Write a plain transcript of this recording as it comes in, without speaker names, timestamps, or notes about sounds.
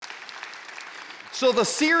So the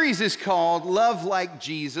series is called Love Like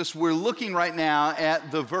Jesus. We're looking right now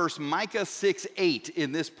at the verse Micah 6:8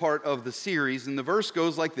 in this part of the series. And the verse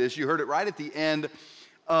goes like this. You heard it right at the end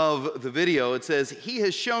of the video. It says, "He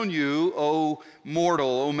has shown you, O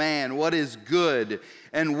mortal, O man, what is good,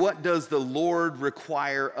 and what does the Lord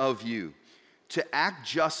require of you? To act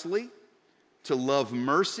justly, to love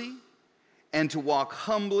mercy, and to walk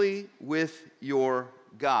humbly with your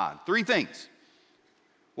God." Three things.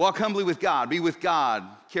 Walk humbly with God, be with God,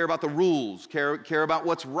 care about the rules, care about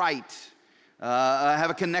what's right, have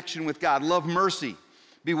a connection with God, love mercy,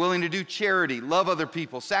 be willing to do charity, love other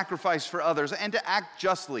people, sacrifice for others, and to act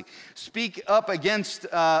justly. Speak up against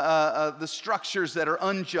the structures that are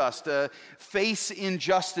unjust, face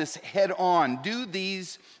injustice head on. Do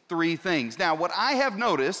these three things. Now, what I have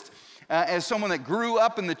noticed as someone that grew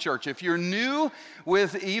up in the church, if you're new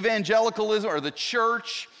with evangelicalism or the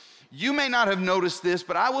church, you may not have noticed this,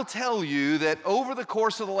 but I will tell you that over the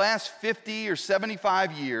course of the last 50 or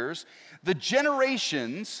 75 years, the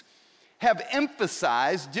generations have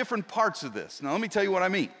emphasized different parts of this. Now, let me tell you what I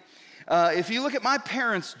mean. If you look at my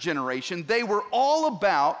parents' generation, they were all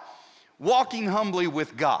about walking humbly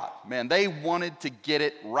with God. Man, they wanted to get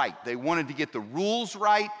it right. They wanted to get the rules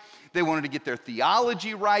right. They wanted to get their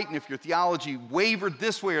theology right, and if your theology wavered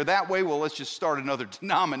this way or that way, well, let's just start another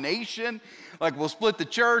denomination. Like, we'll split the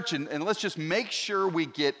church, and let's just make sure we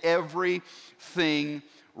get everything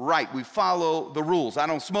right. We follow the rules. I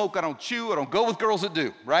don't smoke, I don't chew, I don't go with girls that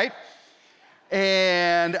do, right?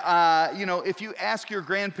 And, if you ask your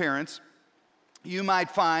grandparents, you might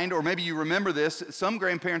find, or maybe you remember this, some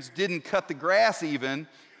grandparents didn't cut the grass even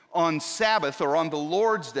on Sabbath or on the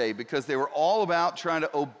Lord's Day because they were all about trying to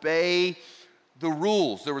obey the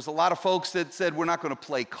rules. There was a lot of folks that said, we're not going to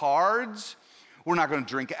play cards, we're not going to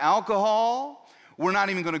drink alcohol, we're not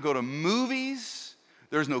even going to go to movies,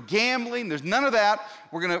 there's no gambling, there's none of that.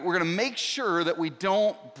 We're going to make sure that we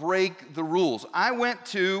don't break the rules. I went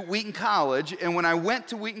to Wheaton College, and when I went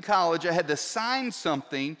to Wheaton College, I had to sign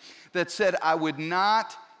something that said I would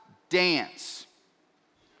not dance.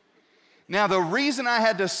 Now, the reason I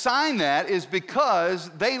had to sign that is because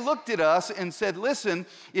they looked at us and said, listen,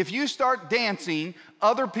 if you start dancing,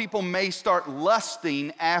 other people may start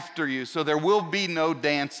lusting after you, so there will be no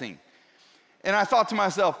dancing. And I thought to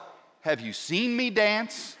myself, have you seen me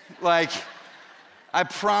dance? Like, I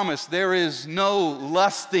promise there is no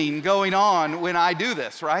lusting going on when I do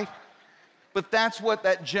this, right? But that's what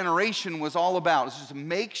that generation was all about, is just to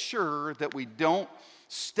make sure that we don't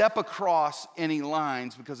step across any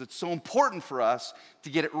lines because it's so important for us to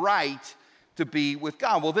get it right to be with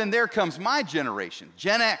God. Well, then there comes my generation,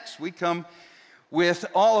 Gen X. We come with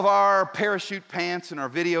all of our parachute pants and our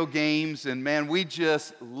video games, and man, we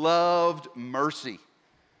just loved mercy.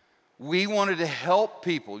 We wanted to help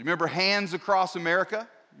people. You remember Hands Across America?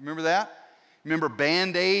 Remember that? You remember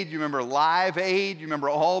Band-Aid? You remember Live Aid? You remember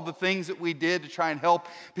all the things that we did to try and help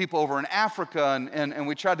people over in Africa, and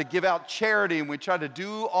we tried to give out charity, and we tried to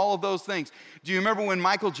do all of those things. Do you remember when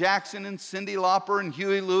Michael Jackson and Cyndi Lauper and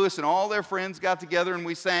Huey Lewis and all their friends got together and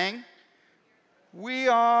we sang? We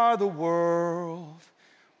are the world.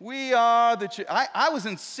 We are the... I was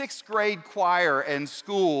in 6th grade choir in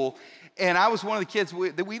school, and I was one of the kids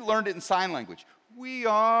that we learned it in sign language. We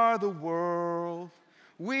are the world.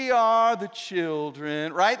 We are the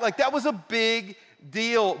children, right? Like, that was a big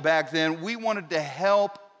deal back then. We wanted to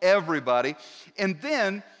help everybody. And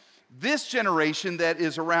then this generation that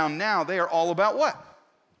is around now, they are all about what?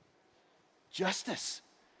 Justice.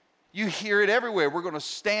 You hear it everywhere. We're going to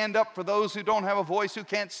stand up for those who don't have a voice, who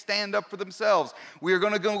can't stand up for themselves. We are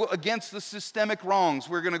going to go against the systemic wrongs.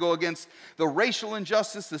 We're going to go against the racial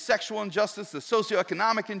injustice, the sexual injustice, the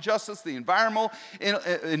socioeconomic injustice, the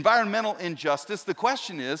environmental injustice. The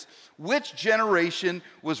question is, which generation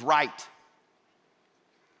was right?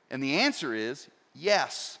 And the answer is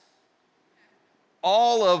yes.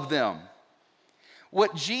 All of them.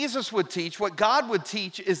 What Jesus would teach, what God would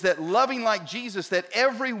teach, is that loving like Jesus, that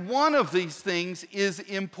every one of these things is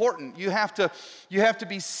important. You have to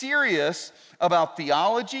be serious about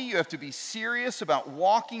theology. You have to be serious about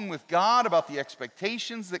walking with God, about the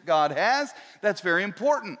expectations that God has. That's very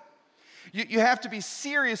important. You have to be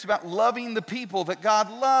serious about loving the people that God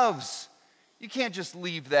loves. You can't just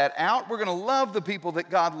leave that out. We're going to love the people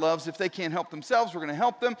that God loves. If they can't help themselves, we're going to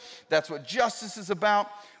help them. That's what justice is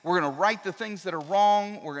about. We're going to right the things that are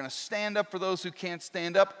wrong. We're going to stand up for those who can't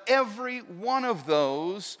stand up. Every one of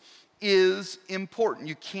those is important.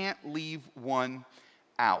 You can't leave one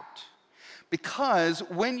out. Because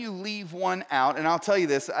when you leave one out, and I'll tell you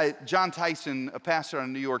this, John Tyson, a pastor out of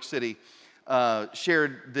New York City,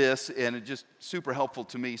 shared this, and it just super helpful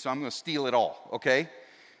to me, so I'm going to steal it all, okay?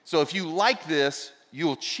 So if you like this,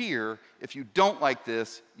 you'll cheer. If you don't like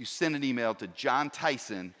this, you send an email to John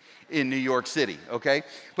Tyson in New York City, okay?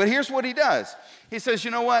 But here's what he does. He says,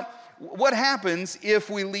 you know what? What happens if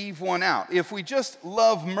we leave one out? If we just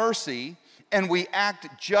love mercy and we act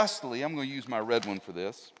justly, I'm going to use my red one for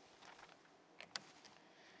this,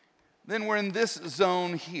 then we're in this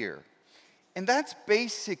zone here. And that's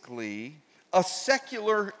basically a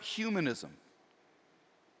secular humanism.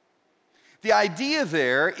 The idea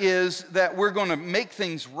there is that we're going to make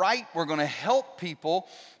things right, we're going to help people,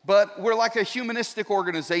 but we're like a humanistic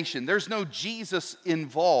organization. There's no Jesus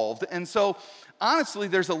involved. And so, honestly,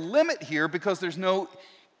 there's a limit here because there's no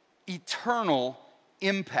eternal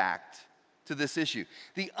impact to this issue.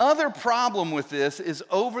 The other problem with this is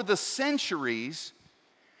over the centuries,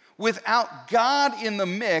 without God in the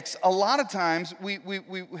mix, a lot of times we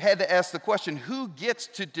had to ask the question, who gets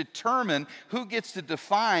to determine, who gets to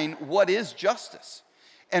define what is justice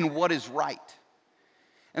and what is right?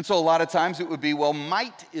 And so a lot of times it would be, well,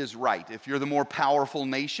 might is right. If you're the more powerful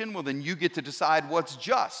nation, well, then you get to decide what's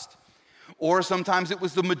just. Or sometimes it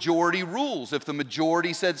was the majority rules. If the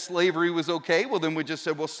majority said slavery was okay, well, then we just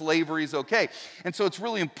said, well, slavery is okay. And so it's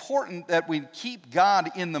really important that we keep God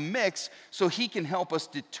in the mix so he can help us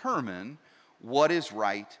determine what is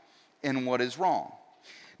right and what is wrong.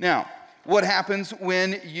 Now, what happens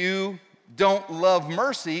when you don't love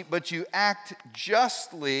mercy, but you act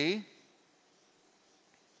justly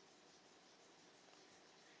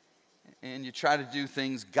and you try to do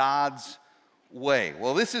things God's way?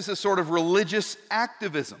 Well, this is a sort of religious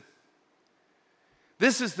activism.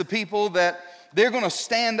 This is the people that they're going to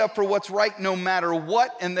stand up for what's right no matter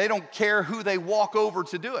what, and they don't care who they walk over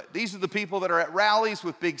to do it. These are the people that are at rallies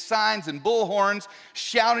with big signs and bullhorns,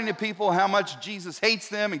 shouting to people how much Jesus hates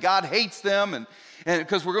them and God hates them, and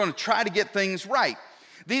because we're going to try to get things right.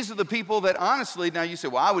 These are the people that honestly, now you say,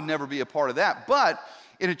 well, I would never be a part of that, but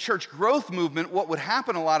in a church growth movement, what would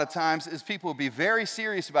happen a lot of times is people would be very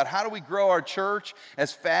serious about how do we grow our church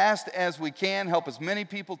as fast as we can, help as many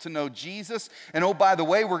people to know Jesus. And oh, by the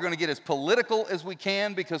way, we're going to get as political as we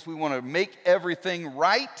can because we want to make everything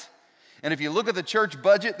right. And if you look at the church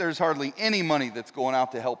budget, there's hardly any money that's going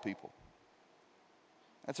out to help people.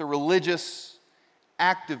 That's a religious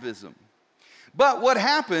activism. But what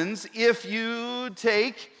happens if you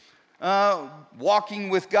take walking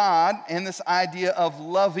with God and this idea of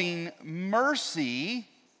loving mercy,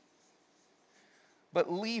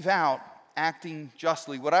 but leave out acting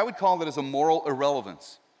justly? What I would call that is a moral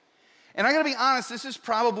irrelevance. And I got to be honest, this is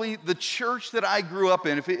probably the church that I grew up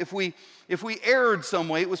in. If we erred some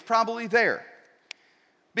way, it was probably there.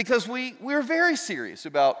 Because we're very serious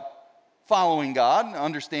about following God and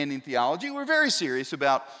understanding theology. We're very serious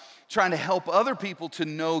about trying to help other people to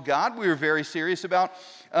know God. We were very serious about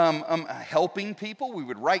helping people. We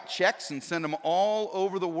would write checks and send them all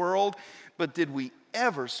over the world. But did we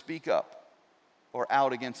ever speak up or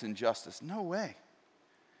out against injustice? No way.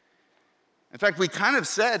 In fact, we kind of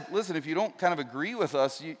said, listen, if you don't kind of agree with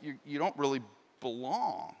us, you don't really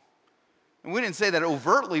belong. And we didn't say that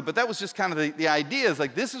overtly, but that was just kind of the idea. Is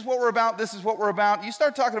like, this is what we're about, this is what we're about. You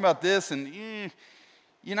start talking about this, and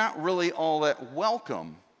you're not really all that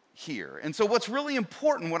welcome here. And so what's really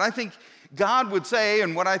important, what I think God would say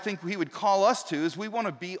and what I think he would call us to is we want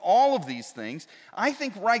to be all of these things. I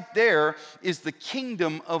think right there is the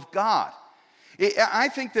kingdom of God. I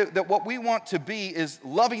think that what we want to be is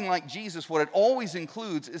loving like Jesus. What it always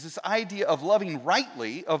includes is this idea of loving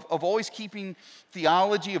rightly, of always keeping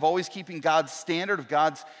theology, of always keeping God's standard, of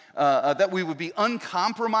God's, that we would be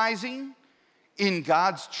uncompromising in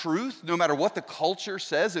God's truth, no matter what the culture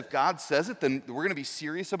says. If God says it, then we're going to be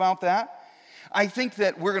serious about that. I think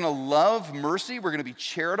that we're going to love mercy, we're going to be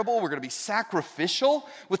charitable, we're going to be sacrificial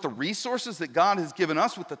with the resources that God has given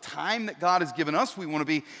us, with the time that God has given us. We want to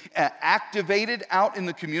be activated out in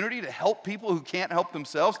the community to help people who can't help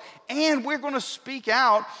themselves. And we're going to speak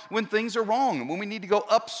out when things are wrong and when we need to go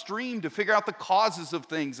upstream to figure out the causes of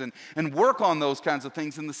things and work on those kinds of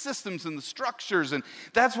things and the systems and the structures. And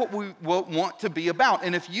that's what we want to be about.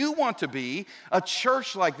 And if you want to be a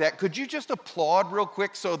church like that, could you just applaud real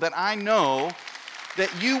quick so that I know that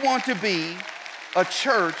you want to be a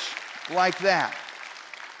church like that?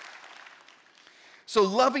 So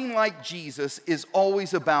loving like Jesus is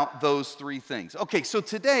always about those three things. Okay, so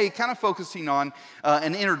today, kind of focusing on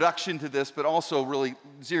an introduction to this, but also really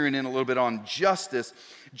zeroing in a little bit on justice,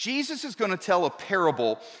 Jesus is going to tell a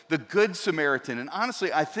parable, the Good Samaritan. And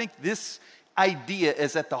honestly, I think this idea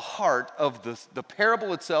is at the heart of the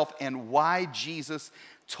parable itself and why Jesus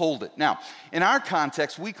told it. Now, in our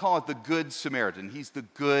context, we call it the Good Samaritan. He's the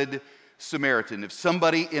Good Samaritan. If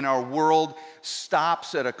somebody in our world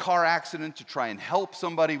stops at a car accident to try and help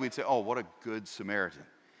somebody, we'd say, oh, what a good Samaritan.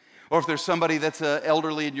 Or if there's somebody that's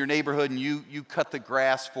elderly in your neighborhood and you cut the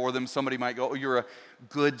grass for them, somebody might go, oh, you're a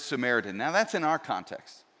good Samaritan. Now, that's in our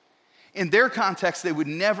context. In their context, they would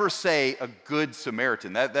never say a good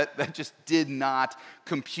Samaritan. That just did not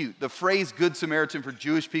compute. The phrase good Samaritan for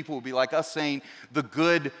Jewish people would be like us saying the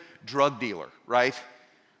good drug dealer, right?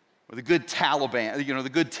 Or the good Taliban, the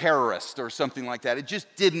good terrorist or something like that. It just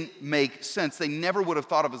didn't make sense. They never would have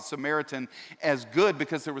thought of a Samaritan as good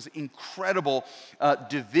because there was incredible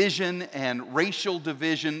division and racial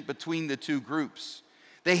division between the two groups.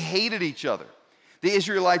 They hated each other. The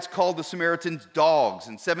Israelites called the Samaritans dogs.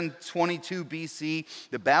 In 722 BC,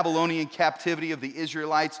 the Babylonian captivity of the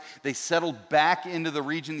Israelites, they settled back into the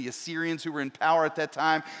region. The Assyrians, who were in power at that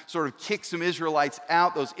time, sort of kicked some Israelites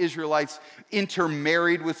out. Those Israelites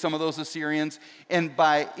intermarried with some of those Assyrians. And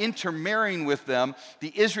by intermarrying with them,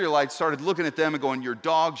 the Israelites started looking at them and going, you're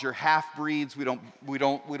dogs, you're half-breeds, we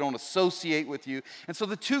don't associate with you. And so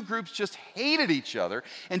the two groups just hated each other.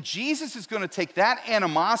 And Jesus is going to take that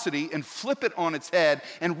animosity and flip it on its head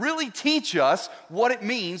and really teach us what it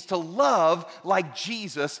means to love like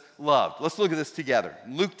Jesus loved. Let's look at this together.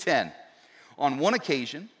 Luke 10. On one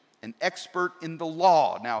occasion, an expert in the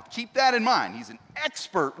law. Now, keep that in mind. He's an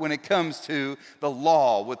expert when it comes to the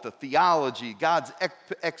law, with the theology, God's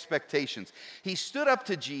expectations. He stood up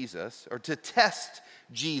to Jesus, or to test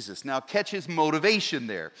Jesus. Now, catch his motivation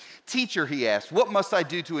there. Teacher, he asked, what must I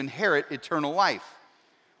do to inherit eternal life?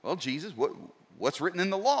 Well, Jesus, what's written in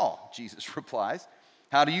the law? Jesus replies.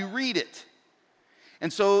 How do you read it?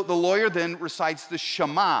 And so the lawyer then recites the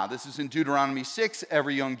Shema. This is in Deuteronomy 6.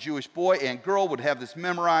 Every young Jewish boy and girl would have this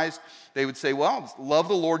memorized. They would say, well, love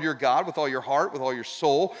the Lord your God with all your heart, with all your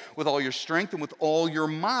soul, with all your strength, and with all your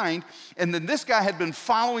mind. And then this guy had been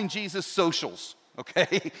following Jesus' socials,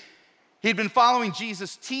 okay? He'd been following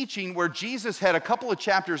Jesus' teaching, where Jesus had a couple of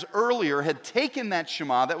chapters earlier had taken that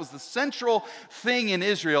Shema, that was the central thing in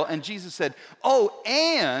Israel, and Jesus said, oh,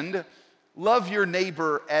 and love your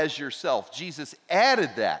neighbor as yourself. Jesus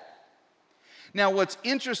added that. Now, what's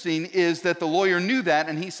interesting is that the lawyer knew that,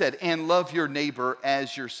 and he said, and love your neighbor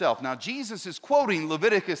as yourself. Now, Jesus is quoting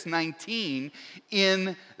Leviticus 19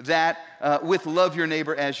 in that, with love your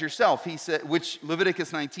neighbor as yourself. He said, which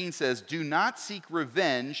Leviticus 19 says, do not seek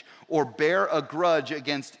revenge or bear a grudge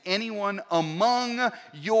against anyone among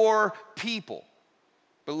your people,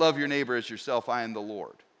 but love your neighbor as yourself. I am the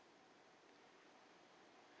Lord.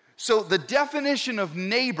 So the definition of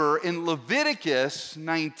neighbor in Leviticus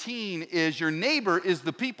 19 is your neighbor is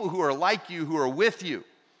the people who are like you, who are with you.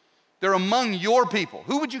 They're among your people.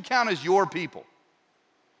 Who would you count as your people?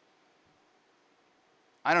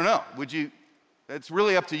 I don't know. Would you? It's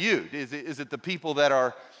really up to you. Is it the people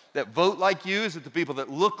that vote like you? Is it the people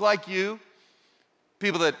that look like you?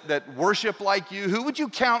 People that worship like you? Who would you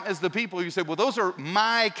count as the people you say, well, those are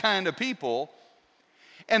my kind of people?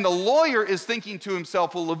 And the lawyer is thinking to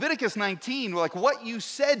himself, well, Leviticus 19, like what you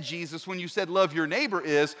said, Jesus, when you said love your neighbor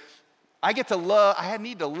is, I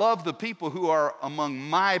need to love the people who are among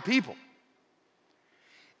my people.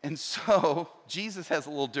 And so Jesus has a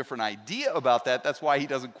little different idea about that. That's why he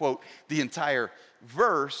doesn't quote the entire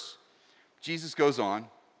verse. Jesus goes on.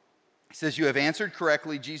 He says, you have answered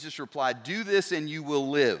correctly. Jesus replied, do this and you will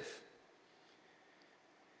live.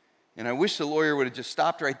 And I wish the lawyer would have just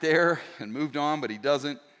stopped right there and moved on, but he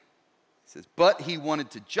doesn't. He says, but he wanted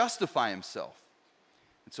to justify himself.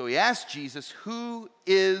 And so he asked Jesus, who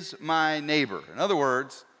is my neighbor? In other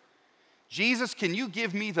words, Jesus, can you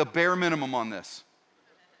give me the bare minimum on this?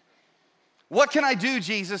 What can I do,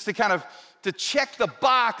 Jesus, to check the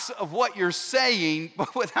box of what you're saying,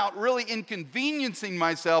 but without really inconveniencing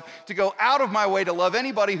myself to go out of my way to love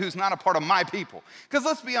anybody who's not a part of my people? Because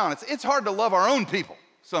let's be honest, it's hard to love our own people.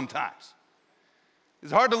 Sometimes.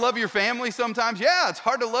 It's hard to love your family sometimes. Yeah, it's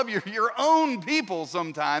hard to love your own people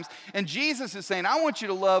sometimes. And Jesus is saying, I want you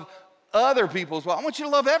to love other people as well. I want you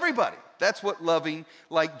to love everybody. That's what loving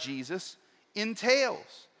like Jesus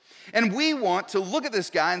entails. And we want to look at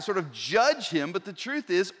this guy and sort of judge him, but the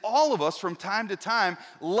truth is, all of us from time to time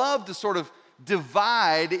love to sort of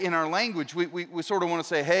divide in our language. We sort of want to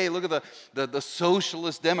say, hey, look at the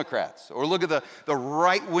socialist Democrats, or look at the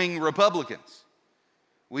right-wing Republicans.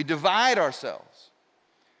 We divide ourselves.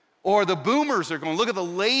 Or the boomers are going, look at the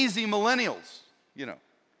lazy millennials,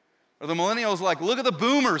 Or the millennials like, look at the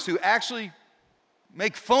boomers who actually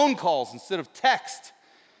make phone calls instead of text.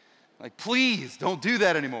 Like, please, don't do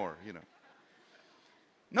that anymore,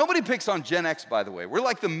 Nobody picks on Gen X, by the way. We're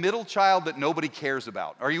like the middle child that nobody cares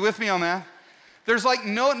about. Are you with me on that?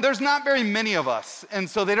 There's not very many of us, and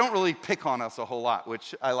so they don't really pick on us a whole lot,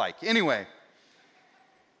 which I like. Anyway,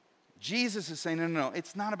 Jesus is saying, no,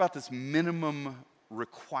 it's not about this minimum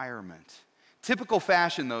requirement. Typical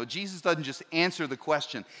fashion, though, Jesus doesn't just answer the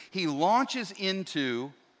question. He launches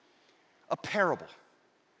into a parable,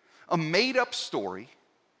 a made-up story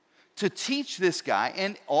to teach this guy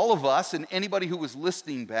and all of us and anybody who was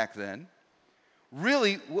listening back then,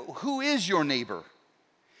 really, who is your neighbor?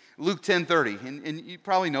 Luke 10:30, and you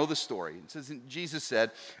probably know the story. It says, Jesus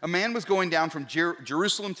said, a man was going down from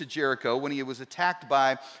Jerusalem to Jericho when he was attacked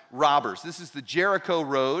by robbers. This is the Jericho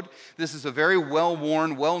Road. This is a very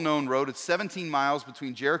well-worn, well-known road. It's 17 miles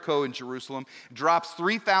between Jericho and Jerusalem. It drops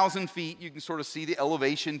 3,000 feet. You can sort of see the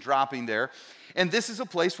elevation dropping there. And this is a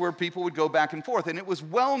place where people would go back and forth. And it was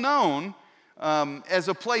well known as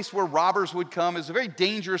a place where robbers would come. It was a very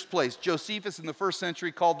dangerous place. Josephus in the first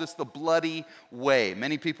century called this the Bloody Way.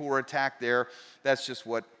 Many people were attacked there. That's just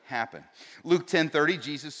what happened. Luke 10:30,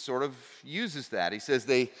 Jesus sort of uses that. He says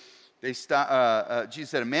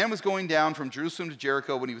Jesus said, a man was going down from Jerusalem to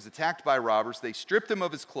Jericho when he was attacked by robbers. They stripped him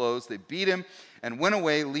of his clothes, they beat him, and went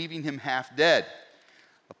away, leaving him half dead.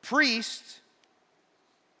 A priest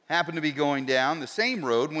happened to be going down the same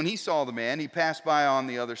road. When he saw the man, he passed by on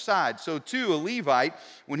the other side. So too, a Levite,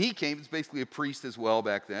 when he came, it's basically a priest as well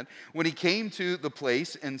back then, when he came to the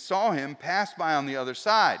place and saw him, passed by on the other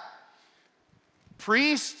side.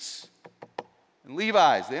 Priests and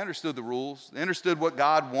Levites, they understood the rules. They understood what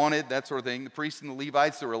God wanted, that sort of thing. The priests and the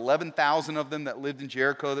Levites, there were 11,000 of them that lived in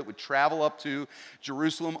Jericho that would travel up to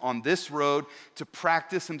Jerusalem on this road to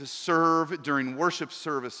practice and to serve during worship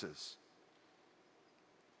services.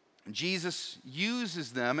 Jesus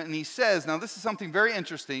uses them, and he says, now this is something very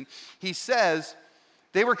interesting. He says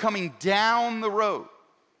they were coming down the road.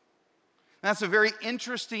 That's a very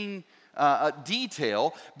interesting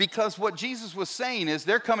detail, because what Jesus was saying is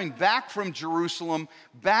they're coming back from Jerusalem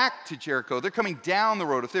back to Jericho. They're coming down the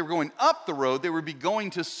road. If they were going up the road, they would be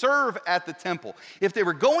going to serve at the temple. If they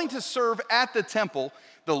were going to serve at the temple,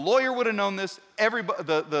 the lawyer would have known this.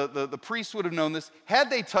 The priest would have known this.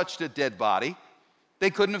 Had they touched a dead body, they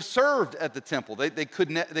couldn't have served at the temple. They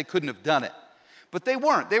couldn't have done it. But they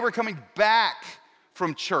weren't. They were coming back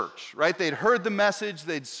from church, right? They'd heard the message.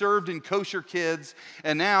 They'd served in kosher kids.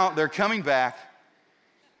 And now they're coming back.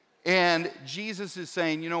 And Jesus is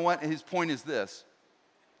saying, you know what? His point is this.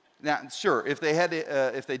 Now, sure, if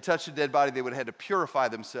they touched a dead body, they would have had to purify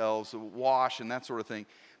themselves, wash, and that sort of thing.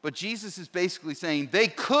 But Jesus is basically saying they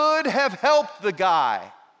could have helped the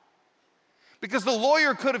guy. Because the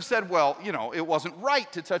lawyer could have said, well, you know, it wasn't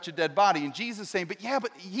right to touch a dead body. And Jesus is saying, but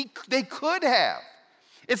they could have.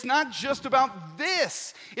 It's not just about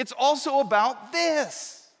this. It's also about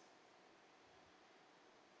this.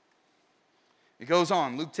 It goes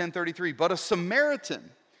on, Luke 10:33, but a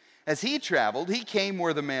Samaritan, as he traveled, he came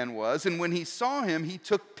where the man was, and when he saw him, he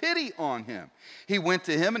took pity on him. He went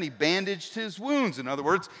to him and he bandaged his wounds. In other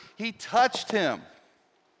words, he touched him.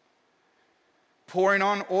 Pouring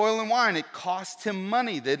on oil and wine, it cost him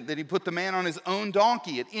money that he put the man on his own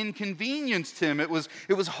donkey. It inconvenienced him. It was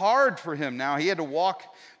hard for him now. He had to walk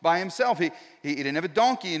by himself. He didn't have a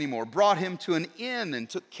donkey anymore. Brought him to an inn and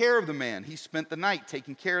took care of the man. He spent the night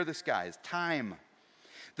taking care of this guy, his time.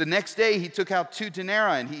 The next day, he took out 2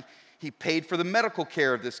 denarii and he paid for the medical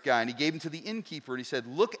care of this guy. And he gave him to the innkeeper. And he said,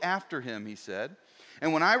 look after him, he said.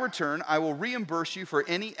 And when I return, I will reimburse you for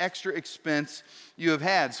any extra expense you have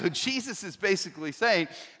had. So Jesus is basically saying,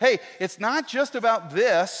 hey, it's not just about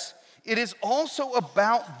this. It is also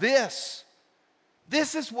about this.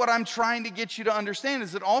 This is what I'm trying to get you to understand.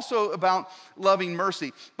 Is it also about loving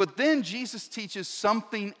mercy? But then Jesus teaches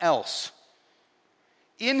something else.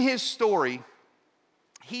 In his story,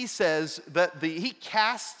 he says that he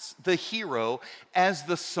casts the hero as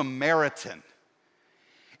the Samaritan.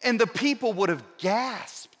 And the people would have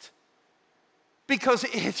gasped, because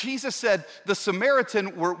Jesus said the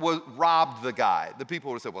Samaritan robbed the guy. The people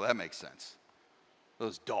would have said, well, that makes sense.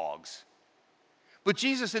 Those dogs. But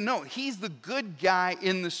Jesus said, no, he's the good guy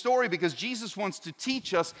in the story, because Jesus wants to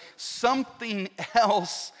teach us something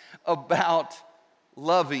else about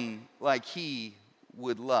loving like he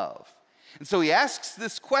would love. And so he asks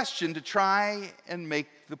this question to try and make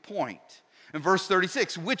the point. In verse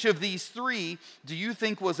 36, which of these 3 do you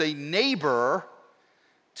think was a neighbor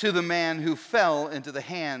to the man who fell into the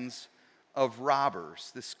hands of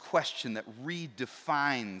robbers? This question that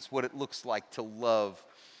redefines what it looks like to love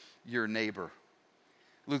your neighbor.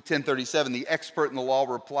 Luke 10:37, the expert in the law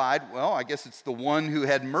replied, well, I guess it's the one who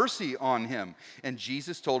had mercy on him. And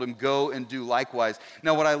Jesus told him, go and do likewise.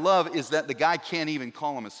 Now, what I love is that the guy can't even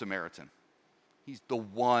call him a Samaritan. He's the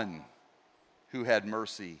one who had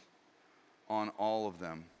mercy on all of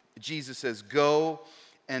them. Jesus says, go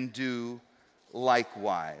and do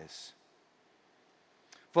likewise.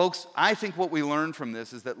 Folks, I think what we learn from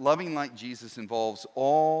this is that loving like Jesus involves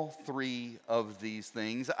all three of these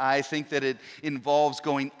things. I think that it involves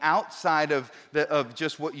going outside of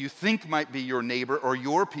just what you think might be your neighbor or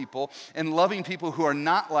your people and loving people who are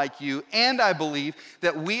not like you. And I believe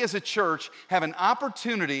that we as a church have an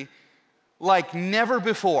opportunity like never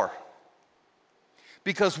before,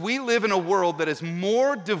 because we live in a world that is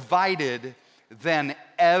more divided than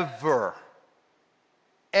ever.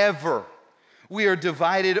 Ever. We are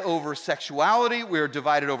divided over sexuality. We are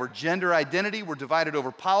divided over gender identity. We're divided over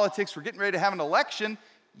politics. We're getting ready to have an election.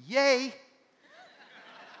 Yay.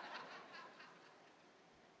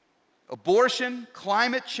 Abortion,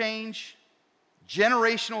 climate change,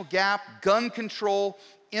 generational gap, gun control,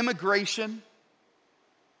 immigration.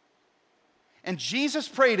 And Jesus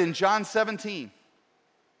prayed in John 17,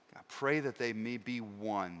 I pray that they may be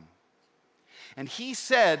one. And he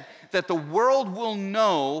said that the world will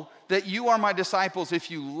know that you are my disciples if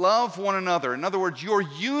you love one another. In other words, your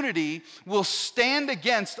unity will stand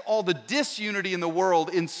against all the disunity in the world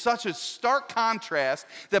in such a stark contrast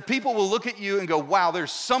that people will look at you and go, wow,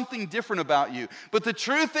 there's something different about you. But the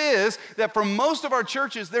truth is that for most of our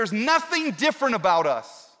churches, there's nothing different about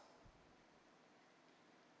us.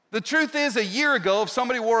 The truth is, a year ago, if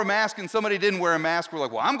somebody wore a mask and somebody didn't wear a mask, we're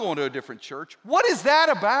like, well, I'm going to a different church. What is that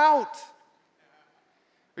about?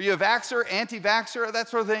 Are you a vaxxer, anti-vaxxer, that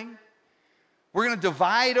sort of thing? We're going to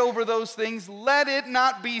divide over those things. Let it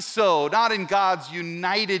not be so. Not in God's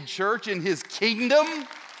united church, in his kingdom.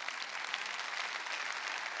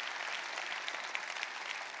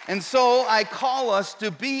 And so I call us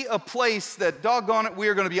to be a place that, doggone it, we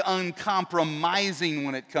are going to be uncompromising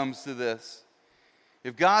when it comes to this.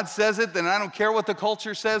 If God says it, then I don't care what the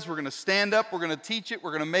culture says. We're going to stand up. We're going to teach it.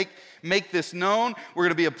 We're going to make this known. We're going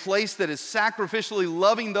to be a place that is sacrificially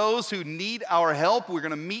loving those who need our help. We're going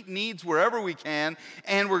to meet needs wherever we can.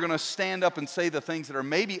 And we're going to stand up and say the things that are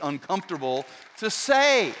maybe uncomfortable to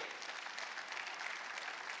say.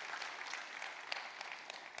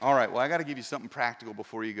 All right, well, I got to give you something practical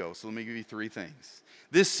before you go. So let me give you three things.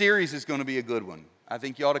 This series is going to be a good one. I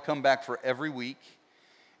think you ought to come back for every week.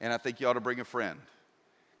 And I think you ought to bring a friend.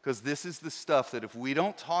 Because this is the stuff that if we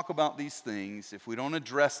don't talk about these things, if we don't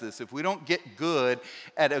address this, if we don't get good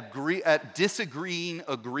at disagreeing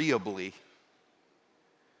agreeably,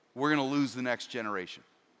 we're going to lose the next generation.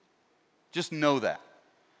 Just know that.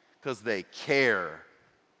 Because they care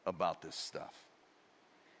about this stuff.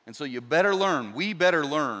 And so you better learn, we better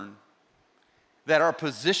learn, that our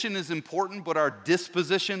position is important, but our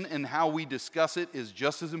disposition and how we discuss it is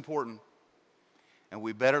just as important. And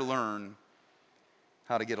we better learn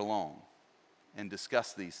how to get along and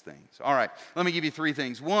discuss these things. All right, let me give you three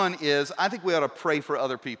things. One is, I think we ought to pray for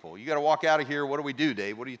other people. You got to walk out of here. What do we do,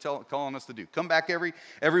 Dave? What are you calling us to do? Come back every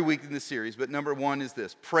week in this series. But number one is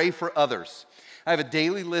this: pray for others. I have a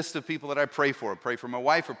daily list of people that I pray for. I pray for my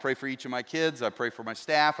wife. I pray for each of my kids. I pray for my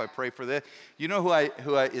staff. I pray for this. You know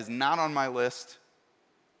who is not on my list?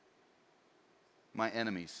 My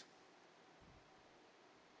enemies.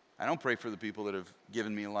 I don't pray for the people that have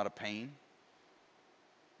given me a lot of pain.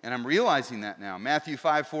 And I'm realizing that now. Matthew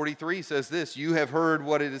 5:43 says this: you have heard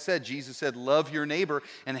what it is said. Jesus said, love your neighbor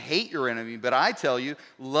and hate your enemy. But I tell you,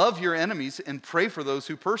 love your enemies and pray for those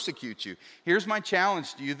who persecute you. Here's my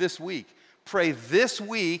challenge to you this week. Pray this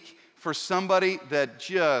week for somebody that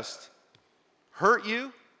just hurt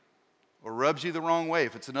you or rubs you the wrong way.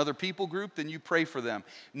 If it's another people group, then you pray for them.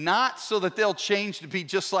 Not so that they'll change to be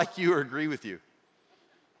just like you or agree with you.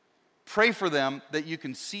 Pray for them that you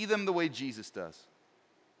can see them the way Jesus does.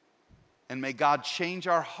 And may God change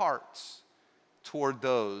our hearts toward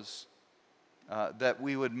those that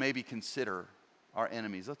we would maybe consider our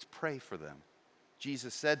enemies. Let's pray for them.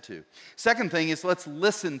 Jesus said to. Second thing is, let's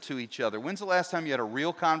listen to each other. When's the last time you had a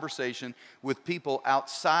real conversation with people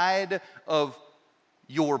outside of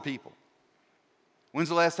your people? When's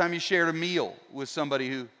the last time you shared a meal with somebody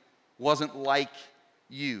who wasn't like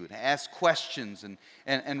you, and asked questions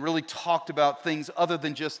and really talked about things other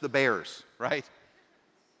than just the Bears, right?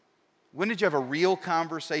 When did you have a real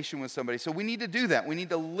conversation with somebody? So we need to do that. We need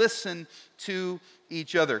to listen to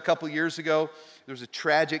each other. A couple years ago, there was a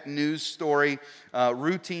tragic news story,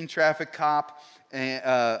 routine traffic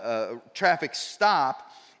traffic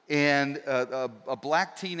stop, and a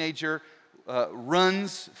black teenager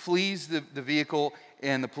flees the vehicle,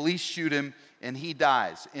 and the police shoot him, and he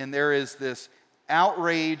dies. And there is this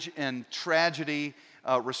outrage and tragedy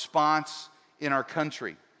response in our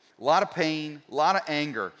country. A lot of pain, a lot of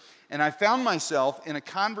anger. And I found myself in a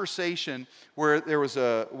conversation where there was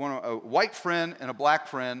a white friend and a black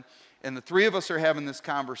friend, and the three of us are having this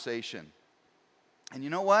conversation. And you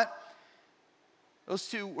know what? Those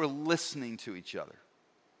two were listening to each other.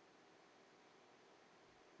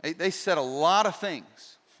 They said a lot of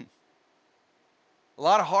things, a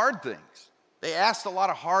lot of hard things. They asked a lot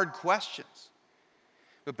of hard questions.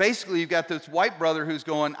 But basically, you've got this white brother who's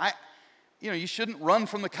going, you shouldn't run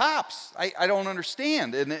from the cops. I don't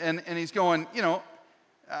understand. And he's going,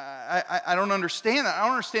 I don't understand that. I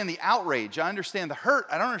don't understand the outrage. I understand the hurt.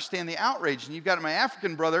 I don't understand the outrage. And you've got my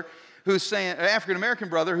African American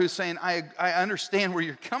brother who's saying, I understand where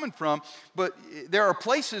you're coming from, but there are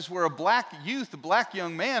places where a black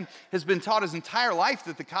young man has been taught his entire life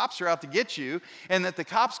that the cops are out to get you and that the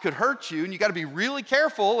cops could hurt you, and you got to be really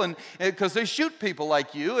careful and because they shoot people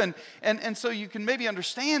like you. And so you can maybe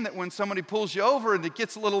understand that when somebody pulls you over and it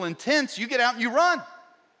gets a little intense, you get out and you run.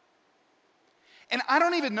 And I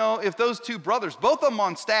don't even know if those two brothers, both of them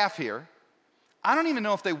on staff here, I don't even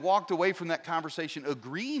know if they walked away from that conversation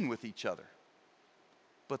agreeing with each other.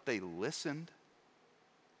 But they listened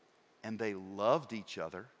and they loved each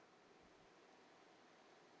other.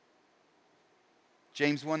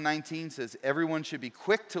 James 1:19 says, everyone should be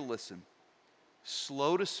quick to listen,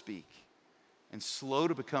 slow to speak, and slow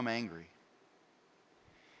to become angry.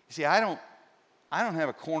 You see, I don't have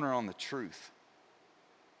a corner on the truth.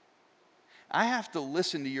 I have to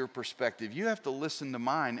listen to your perspective. You have to listen to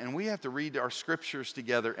mine, and we have to read our scriptures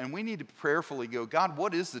together, and we need to prayerfully go, God,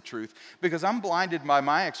 what is the truth? Because I'm blinded by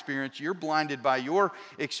my experience, you're blinded by your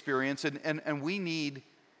experience, and we need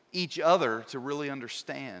each other to really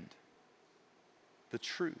understand the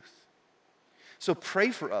truth. So pray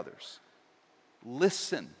for others.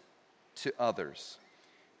 Listen to others.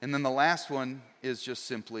 And then the last one is just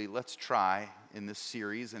simply, let's try in this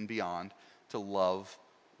series and beyond to love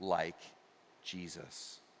like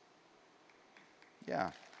Jesus.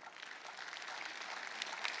 Yeah.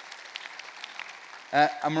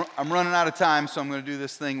 I'm running out of time, so I'm going to do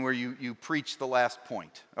this thing where you preach the last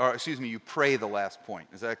point. Or, you pray the last point.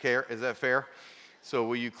 Is that fair? Is that fair? So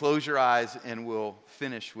will you close your eyes and we'll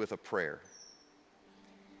finish with a prayer.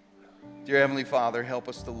 Dear Heavenly Father, help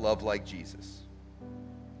us to love like Jesus.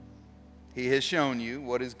 He has shown you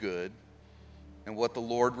what is good and what the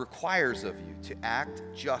Lord requires of you, to act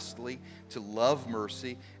justly, to love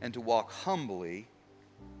mercy, and to walk humbly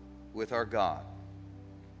with our God.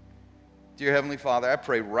 Dear Heavenly Father, I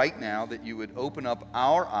pray right now that you would open up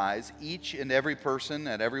our eyes, each and every person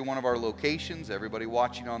at every one of our locations, everybody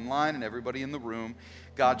watching online and everybody in the room.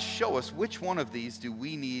 God, show us which one of these do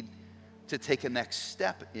we need to take a next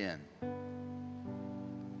step in.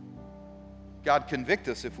 God, convict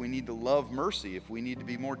us if we need to love mercy, if we need to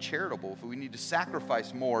be more charitable, if we need to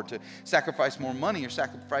sacrifice more money or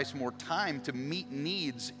sacrifice more time to meet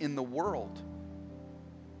needs in the world.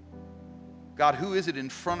 God, who is it in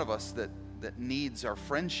front of us that needs our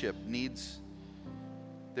friendship, needs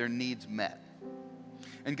their needs met?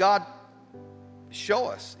 And God, show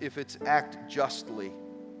us if it's act justly,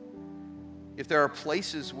 if there are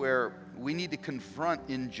places where we need to confront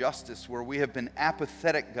injustice, where we have been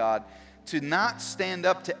apathetic, God, to not stand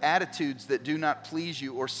up to attitudes that do not please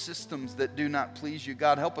you or systems that do not please you.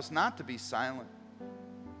 God, help us not to be silent.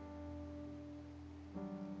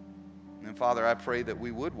 And Father, I pray that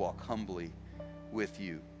we would walk humbly with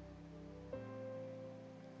you.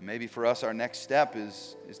 And maybe for us, our next step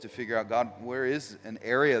is to figure out, God, where is an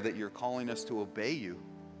area that you're calling us to obey you?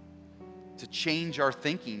 To change our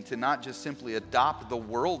thinking, to not just simply adopt the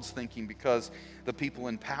world's thinking because the people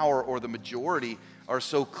in power or the majority are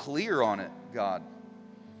so clear on it, God.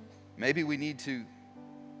 Maybe we need to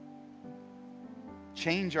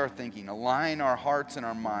change our thinking, align our hearts and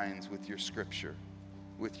our minds with your scripture,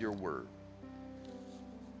 with your word.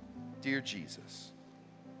 Dear Jesus,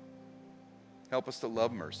 help us to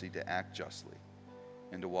love mercy, to act justly,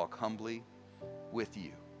 and to walk humbly with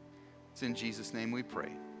you. It's in Jesus' name we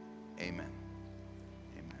pray. Amen.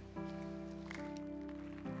 Amen.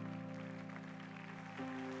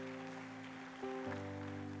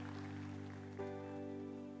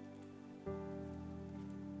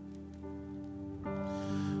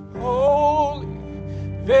 Holy,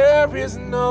 there is no